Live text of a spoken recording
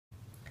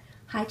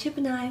Hi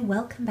Gemini,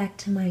 welcome back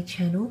to my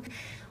channel.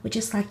 Would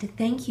just like to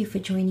thank you for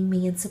joining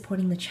me and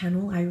supporting the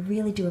channel. I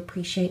really do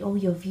appreciate all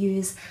your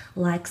views,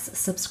 likes,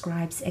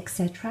 subscribes,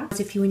 etc.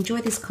 If you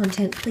enjoy this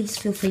content, please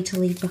feel free to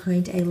leave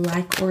behind a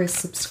like or a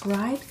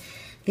subscribe.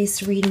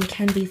 This reading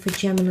can be for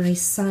Gemini,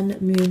 Sun,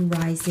 Moon,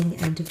 Rising,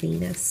 and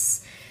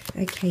Venus.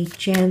 Okay,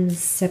 Gems,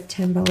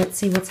 September. Let's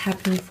see what's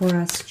happening for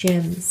us,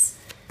 Gems,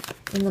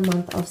 in the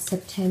month of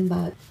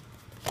September.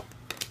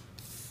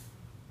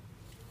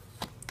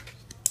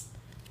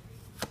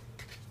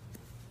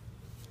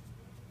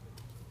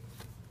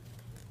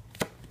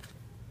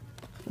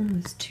 Oh,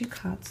 there's two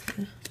cards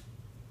there.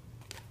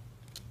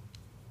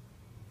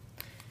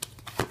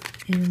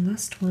 And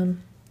last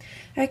one.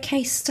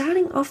 Okay,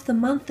 starting off the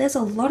month, there's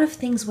a lot of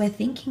things we're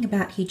thinking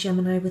about here,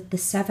 Gemini, with the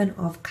Seven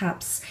of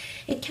Cups.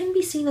 It can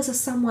be seen as a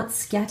somewhat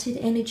scattered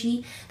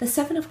energy. The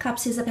Seven of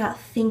Cups is about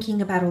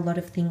thinking about a lot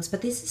of things,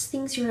 but this is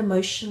things you're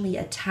emotionally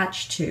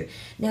attached to.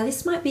 Now,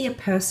 this might be a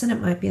person, it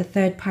might be a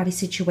third-party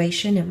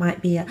situation, it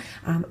might be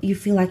you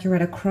feel like you're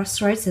at a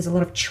crossroads, there's a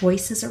lot of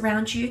choices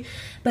around you,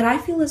 but I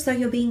feel as though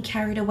you're being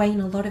carried away in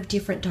a lot of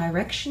different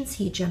directions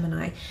here,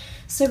 Gemini.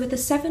 So with the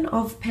Seven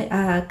of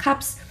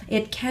Cups,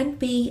 it can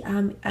be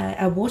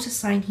a water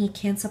sign here,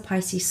 Cancer,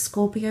 Pisces,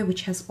 Scorpio,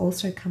 which has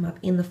also come up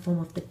in the form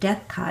of the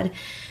Death card.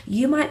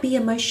 You might be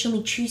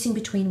emotionally choosing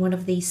between one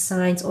of these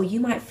signs, or you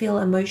might feel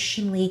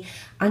emotionally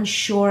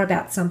unsure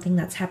about something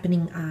that's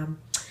happening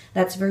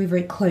that's very,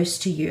 very close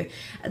to you.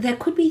 There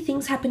could be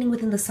things happening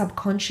within the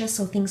subconscious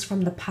or things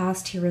from the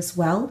past here as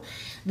well.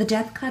 The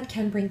Death card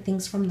can bring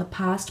things from the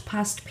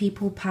past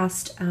people,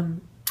 past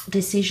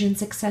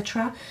decisions,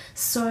 etc.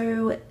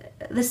 So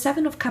the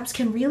Seven of Cups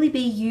can really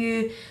be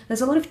you. There's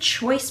a lot of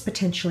choice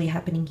potentially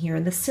happening here.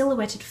 And the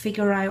silhouetted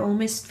figure, I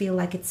almost feel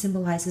like it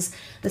symbolizes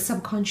the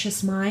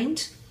subconscious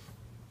mind.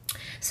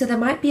 So there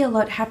might be a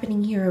lot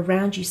happening here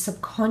around you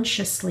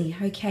subconsciously,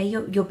 okay?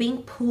 You're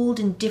being pulled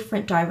in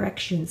different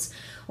directions,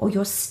 or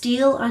you're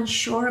still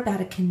unsure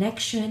about a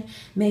connection.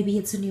 Maybe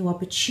it's a new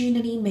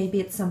opportunity, maybe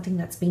it's something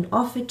that's been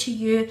offered to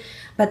you,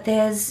 but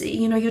there's,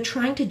 you're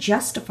trying to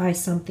justify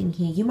something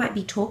here. You might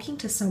be talking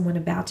to someone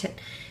about it.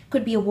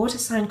 Could be a water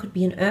sign, could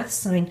be an earth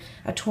sign,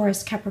 a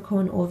Taurus,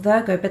 Capricorn, or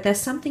Virgo, but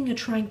there's something you're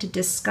trying to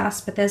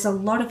discuss, but there's a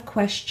lot of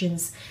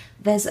questions.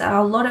 There's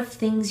a lot of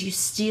things you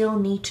still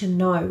need to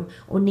know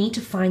or need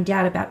to find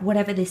out about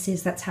whatever this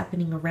is that's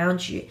happening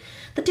around you.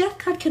 The Death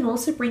card can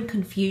also bring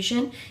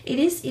confusion. It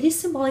is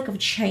symbolic of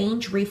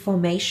change,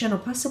 reformation, or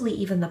possibly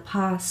even the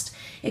past.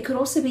 It could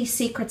also be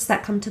secrets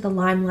that come to the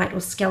limelight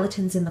or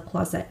skeletons in the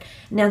closet.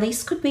 Now,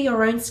 these could be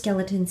your own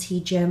skeletons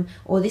here, Gem,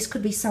 or this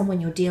could be someone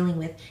you're dealing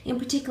with. In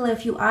particular,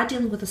 if you are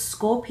dealing with a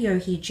Scorpio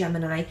here,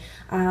 Gemini,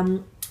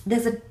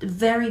 there's a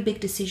very big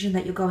decision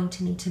that you're going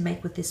to need to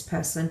make with this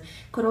person.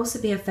 Could also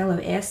be a fellow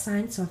air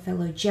sign, so a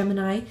fellow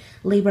Gemini,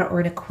 Libra, or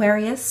an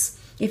Aquarius.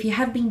 If you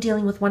have been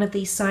dealing with one of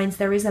these signs,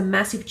 there is a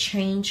massive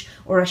change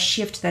or a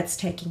shift that's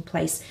taking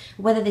place.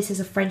 Whether this is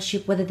a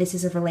friendship, whether this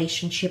is a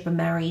relationship, a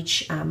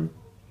marriage,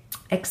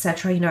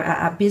 etc.,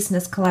 a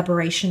business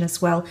collaboration as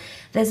well.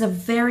 There's a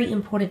very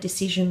important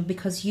decision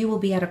because you will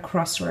be at a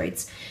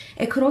crossroads.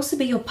 It could also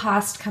be your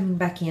past coming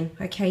back in,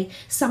 okay?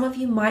 Some of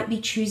you might be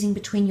choosing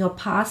between your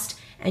past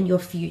and your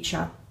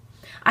future.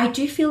 I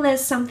do feel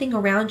there's something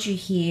around you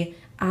here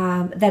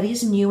that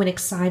is new and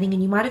exciting,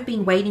 and you might have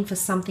been waiting for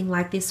something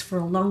like this for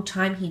a long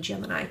time here,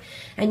 Gemini.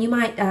 And you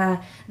might,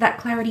 that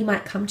clarity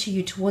might come to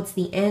you towards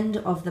the end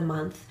of the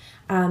month.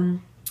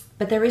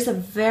 But there is a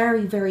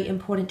very, very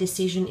important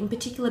decision, in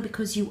particular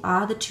because you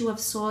are the Two of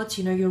Swords.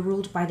 You're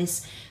ruled by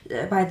this,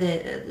 by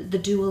the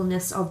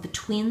dualness of the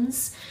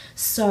twins.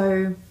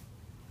 So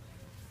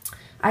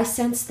I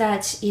sense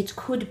that it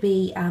could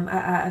be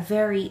a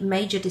very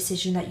major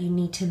decision that you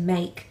need to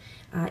make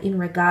in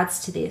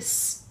regards to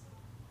this.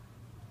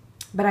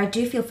 But I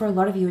do feel for a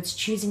lot of you, it's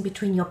choosing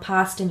between your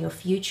past and your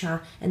future.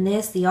 And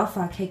there's the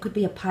offer. Okay, could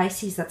be a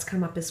Pisces that's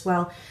come up as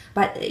well.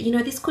 But,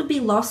 this could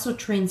be loss or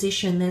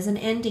transition. There's an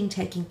ending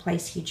taking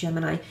place here,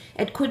 Gemini.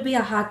 It could be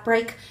a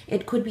heartbreak.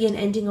 It could be an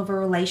ending of a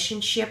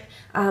relationship.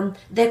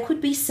 There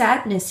could be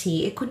sadness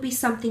here. It could be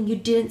something you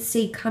didn't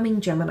see coming,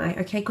 Gemini.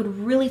 Okay, could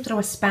really throw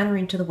a spanner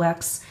into the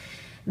works.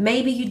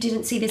 Maybe you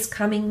didn't see this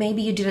coming,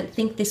 maybe you didn't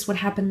think this would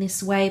happen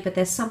this way, but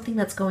there's something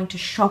that's going to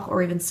shock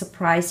or even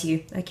surprise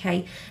you,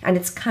 okay? And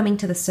it's coming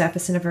to the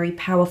surface in a very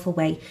powerful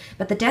way.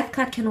 But the Death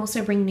card can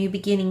also bring new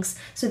beginnings.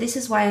 So this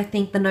is why I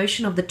think the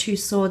notion of the Two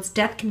Swords,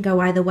 death can go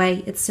either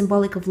way. It's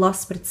symbolic of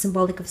loss, but it's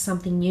symbolic of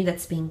something new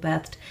that's being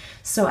birthed.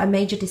 So a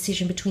major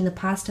decision between the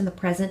past and the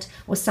present,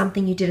 or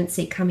something you didn't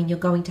see coming, you're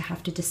going to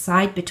have to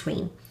decide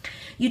between.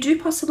 You do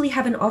possibly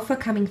have an offer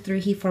coming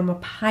through here from a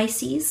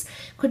Pisces.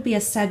 Could be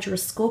a Sag or a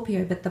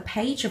Scorpio, but the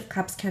Page of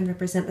Cups can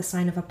represent the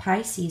sign of a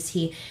Pisces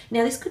here.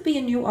 Now, this could be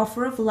a new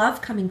offer of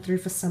love coming through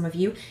for some of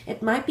you.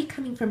 It might be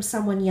coming from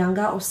someone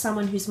younger or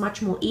someone who's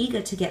much more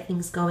eager to get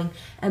things going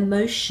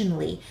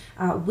emotionally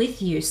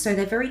with you. So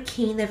they're very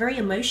keen, they're very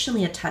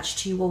emotionally attached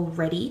to you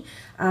already.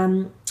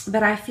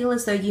 But I feel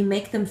as though you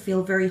make them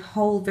feel very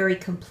whole, very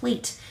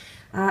complete.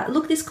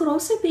 Look, this could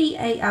also be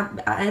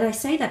and I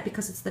say that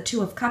because it's the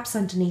Two of Cups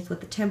underneath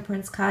with the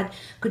Temperance card.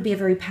 Could be a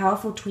very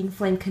powerful twin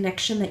flame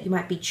connection that you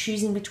might be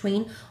choosing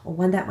between, or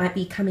one that might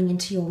be coming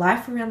into your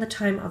life around the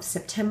time of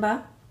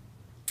September.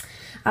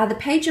 The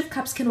Page of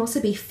Cups can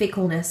also be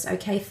fickleness,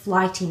 okay,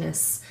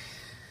 flightiness.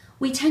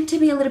 We tend to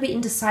be a little bit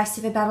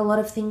indecisive about a lot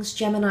of things,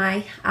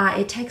 Gemini.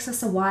 It takes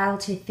us a while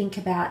to think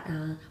about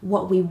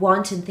what we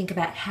want and think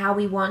about how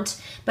we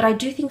want. But I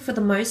do think for the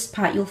most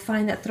part, you'll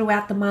find that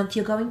throughout the month,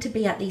 you're going to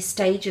be at these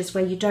stages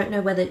where you don't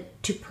know whether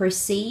to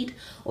proceed,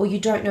 or you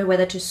don't know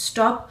whether to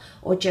stop,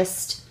 or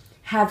just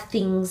have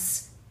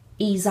things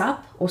ease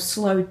up or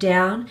slow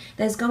down.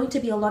 There's going to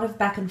be a lot of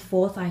back and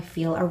forth, I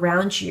feel,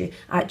 around you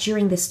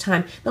during this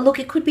time. But look,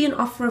 it could be an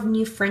offer of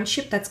new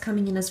friendship that's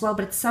coming in as well,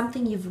 but it's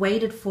something you've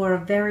waited for a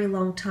very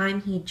long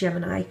time here,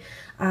 Gemini.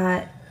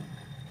 And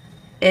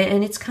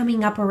it's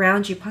coming up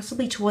around you,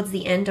 possibly towards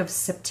the end of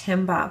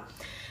September.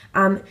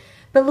 But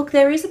look,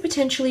 there is a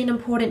potentially an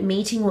important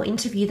meeting or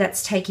interview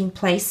that's taking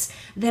place.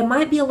 There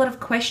might be a lot of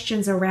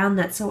questions around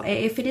that. So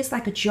if it is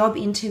like a job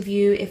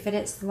interview, if it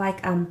is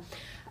like a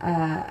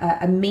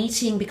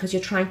meeting because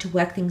you're trying to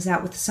work things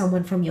out with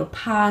someone from your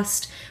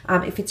past,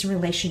 if it's in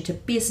relation to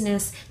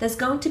business, there's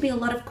going to be a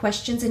lot of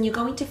questions and you're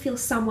going to feel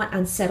somewhat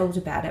unsettled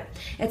about it.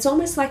 It's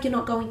almost like you're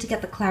not going to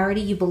get the clarity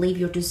you believe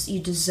you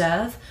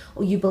deserve,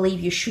 or you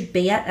believe you should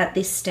be at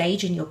this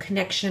stage in your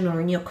connection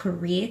or in your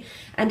career,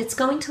 and it's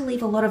going to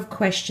leave a lot of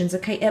questions,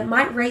 okay? It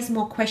might raise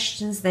more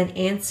questions than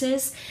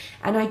answers,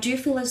 and I do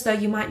feel as though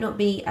you might not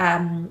be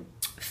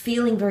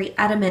feeling very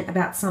adamant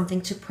about something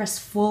to press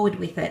forward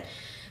with it.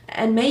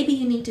 And maybe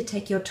you need to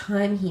take your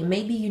time here.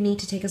 Maybe you need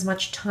to take as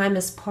much time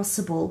as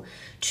possible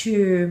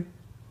to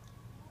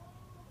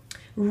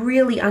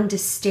really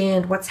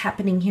understand what's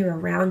happening here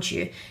around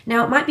you.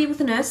 Now, it might be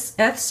with an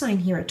earth sign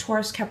here, a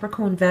Taurus,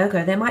 Capricorn,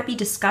 Virgo. There might be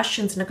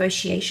discussions,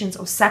 negotiations,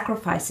 or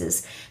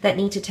sacrifices that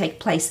need to take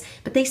place.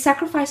 But these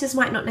sacrifices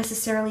might not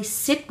necessarily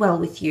sit well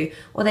with you,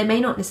 or they may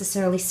not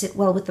necessarily sit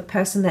well with the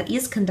person that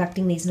is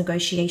conducting these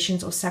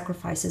negotiations or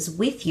sacrifices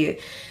with you.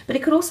 But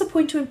it could also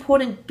point to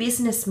important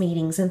business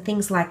meetings and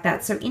things like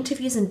that. So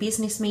interviews and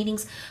business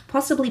meetings,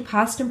 possibly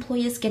past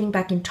employers getting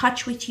back in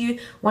touch with you,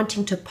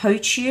 wanting to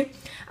poach you.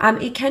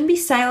 It can be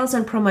sales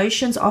and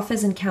promotions,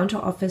 offers and counter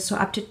offers. So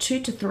up to 2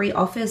 to 3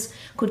 offers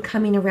could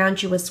come in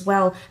around you as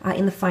well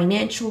in the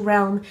financial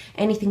realm,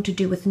 anything to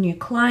do with new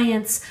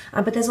clients.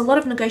 But there's a lot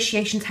of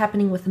negotiations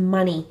happening with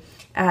money,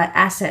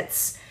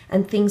 assets,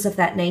 and things of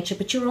that nature.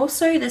 But you're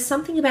also, there's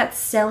something about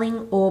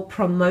selling or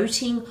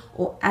promoting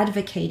or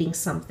advocating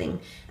something.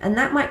 And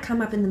that might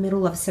come up in the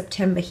middle of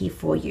September here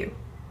for you.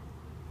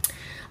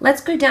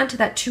 Let's go down to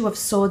that Two of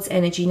Swords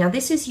energy. Now,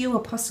 this is you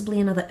or possibly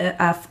another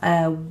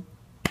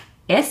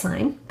air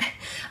sign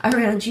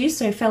around you,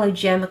 so fellow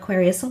Gem,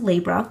 Aquarius, or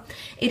Libra.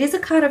 It is a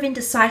card of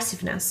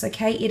indecisiveness,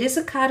 okay? It is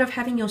a card of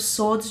having your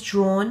swords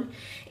drawn.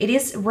 It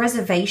is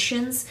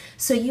reservations,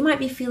 so you might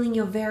be feeling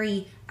you're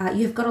very,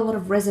 you've got a lot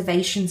of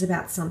reservations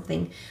about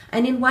something.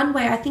 And in one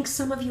way, I think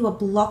some of you are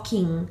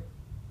blocking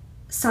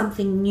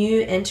something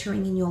new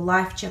entering in your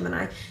life,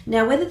 Gemini.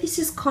 Now, whether this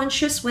is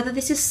conscious, whether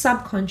this is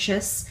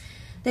subconscious,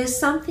 there's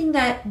something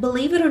that,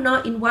 believe it or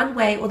not, in one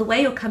way, or the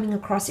way you're coming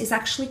across, is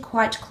actually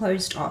quite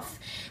closed off.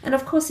 And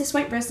of course, this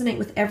won't resonate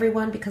with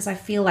everyone because I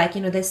feel like,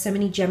 you know, there's so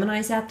many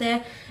Geminis out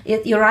there.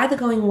 You're either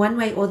going one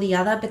way or the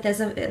other, but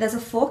there's a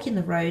fork in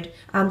the road.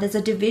 There's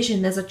a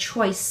division, there's a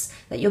choice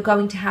that you're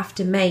going to have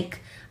to make.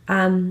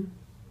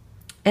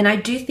 And I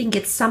do think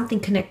it's something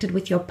connected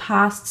with your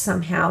past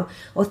somehow,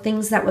 or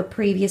things that were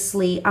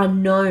previously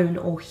unknown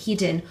or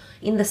hidden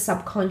in the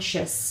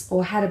subconscious,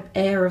 or had an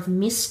air of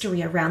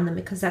mystery around them,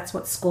 because that's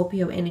what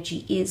Scorpio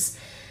energy is.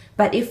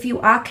 But if you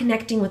are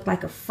connecting with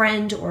like a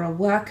friend or a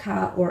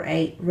worker or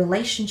a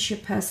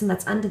relationship person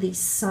that's under this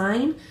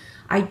sign,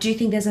 I do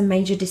think there's a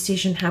major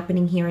decision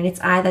happening here, and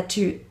it's either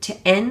to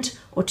end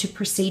or to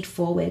proceed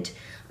forward.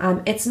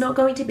 It's not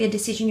going to be a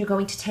decision you're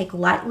going to take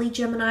lightly,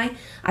 Gemini.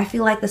 I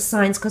feel like the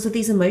signs, because of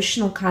these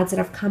emotional cards that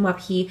have come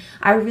up here,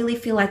 I really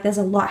feel like there's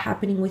a lot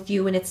happening with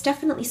you, and it's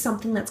definitely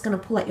something that's going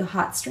to pull at your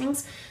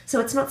heartstrings. So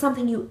it's not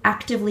something you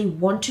actively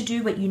want to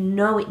do, but you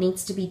know it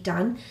needs to be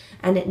done,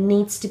 and it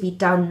needs to be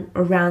done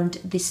around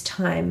this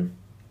time.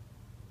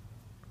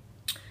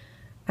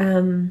 I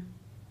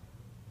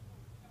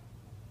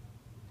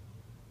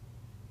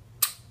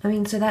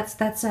mean, so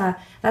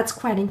that's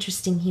quite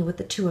interesting here with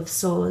the Two of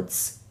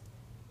Swords.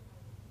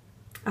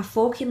 A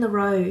fork in the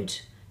road,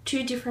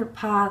 2 different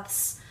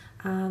paths.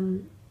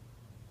 You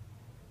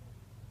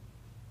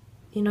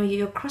know,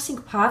 you're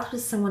crossing paths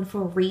with someone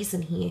for a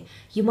reason here.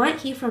 You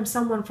might hear from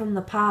someone from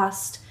the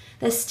past.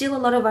 There's still a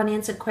lot of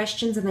unanswered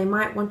questions, and they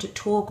might want to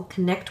talk or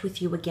connect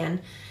with you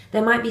again.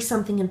 There might be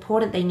something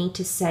important they need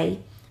to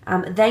say.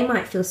 They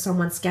might feel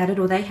somewhat scattered,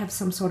 or they have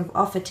some sort of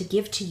offer to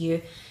give to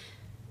you.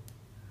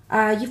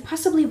 You've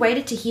possibly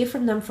waited to hear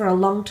from them for a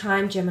long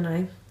time,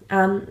 Gemini.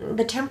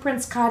 The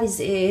Temperance card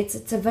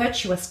it's a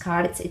virtuous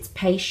card. It's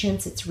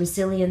patience, it's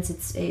resilience,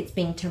 it's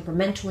being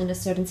temperamental in a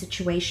certain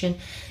situation.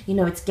 You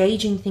know, it's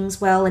gauging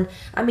things well. And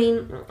I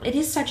mean, it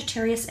is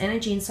Sagittarius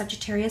energy, and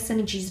Sagittarius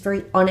energy is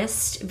very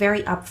honest,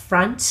 very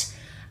upfront.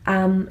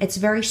 It's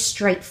very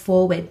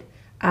straightforward.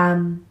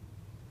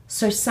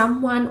 So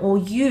someone or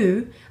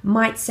you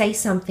might say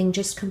something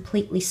just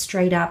completely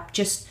straight up,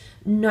 just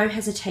no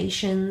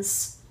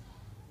hesitations.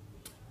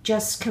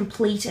 Just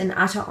complete and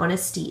utter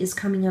honesty is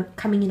coming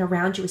in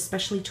around you,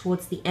 especially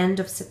towards the end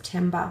of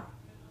September.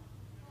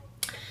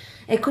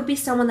 It could be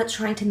someone that's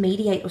trying to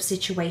mediate your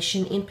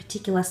situation, in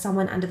particular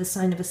someone under the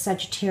sign of a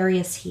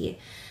Sagittarius here.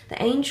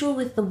 The angel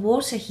with the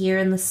water here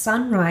and the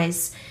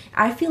sunrise,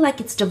 I feel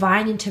like it's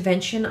divine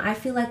intervention. I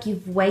feel like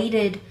you've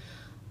waited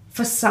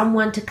for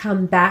someone to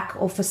come back,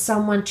 or for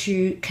someone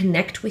to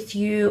connect with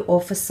you, or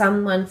for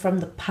someone from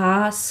the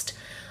past,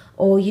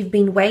 or you've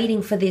been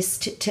waiting for this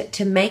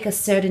to make a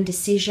certain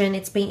decision.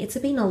 It's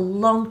been a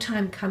long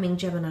time coming,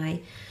 Gemini.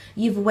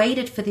 You've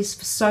waited for this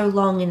for so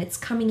long, and it's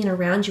coming in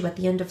around you at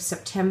the end of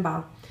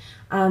September.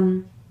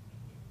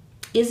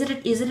 Is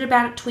it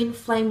about a twin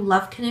flame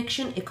love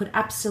connection? It could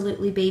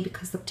absolutely be,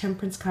 because the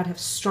Temperance card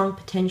has strong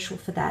potential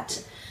for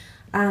that.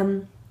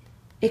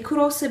 It could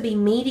also be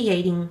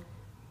mediating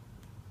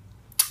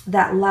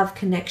that love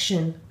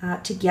connection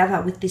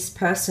together with this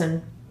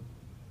person.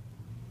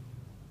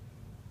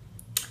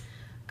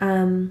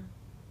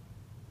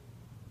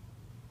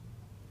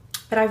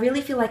 But I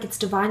really feel like it's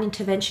divine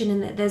intervention,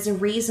 and that there's a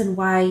reason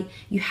why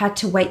you had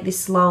to wait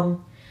this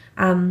long.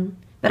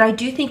 But I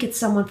do think it's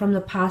someone from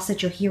the past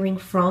that you're hearing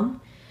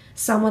from.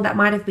 Someone that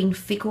might have been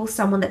fickle,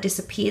 someone that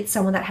disappeared,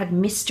 someone that had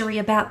mystery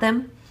about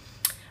them.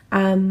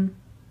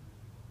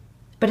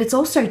 But it's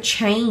also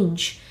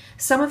change.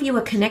 Some of you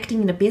are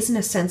connecting in a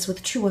business sense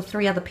with 2 or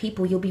 3 other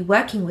people. You'll be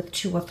working with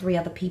 2 or 3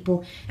 other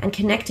people and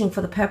connecting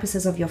for the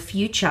purposes of your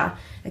future.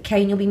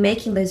 Okay, and you'll be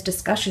making those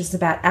discussions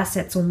about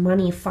assets or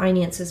money,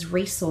 finances,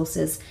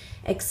 resources,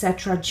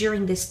 etc.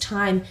 during this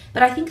time.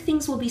 But I think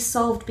things will be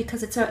solved,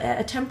 because it's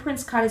a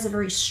Temperance card is a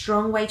very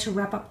strong way to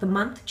wrap up the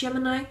month,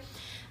 Gemini.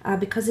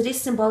 Because it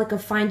is symbolic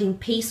of finding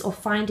peace or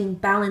finding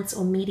balance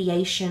or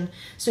mediation.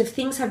 So if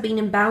things have been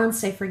imbalanced,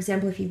 say for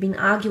example, if you've been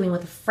arguing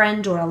with a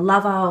friend or a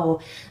lover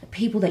or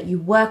people that you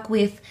work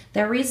with,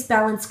 there is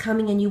balance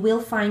coming, and you will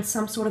find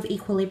some sort of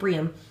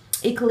equilibrium.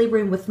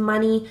 Equilibrium with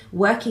money,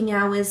 working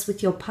hours,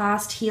 with your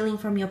past, healing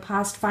from your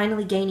past,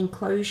 finally gaining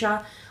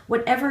closure.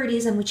 Whatever it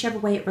is and whichever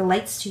way it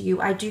relates to you,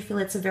 I do feel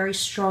it's a very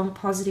strong,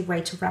 positive way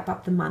to wrap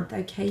up the month.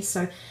 Okay,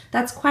 so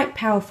that's quite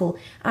powerful.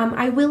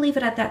 I will leave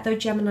it at that though,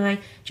 Gemini.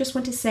 Just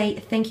want to say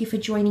thank you for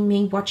joining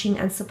me, watching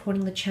and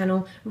supporting the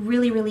channel.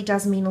 Really, really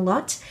does mean a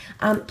lot.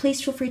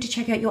 Please feel free to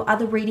check out your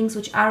other readings,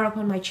 which are up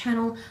on my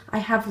channel. I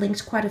have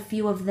linked quite a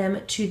few of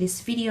them to this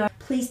video.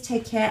 Please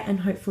take care, and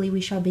hopefully we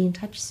shall be in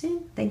touch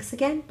soon. Thanks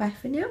again. Bye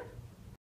for now.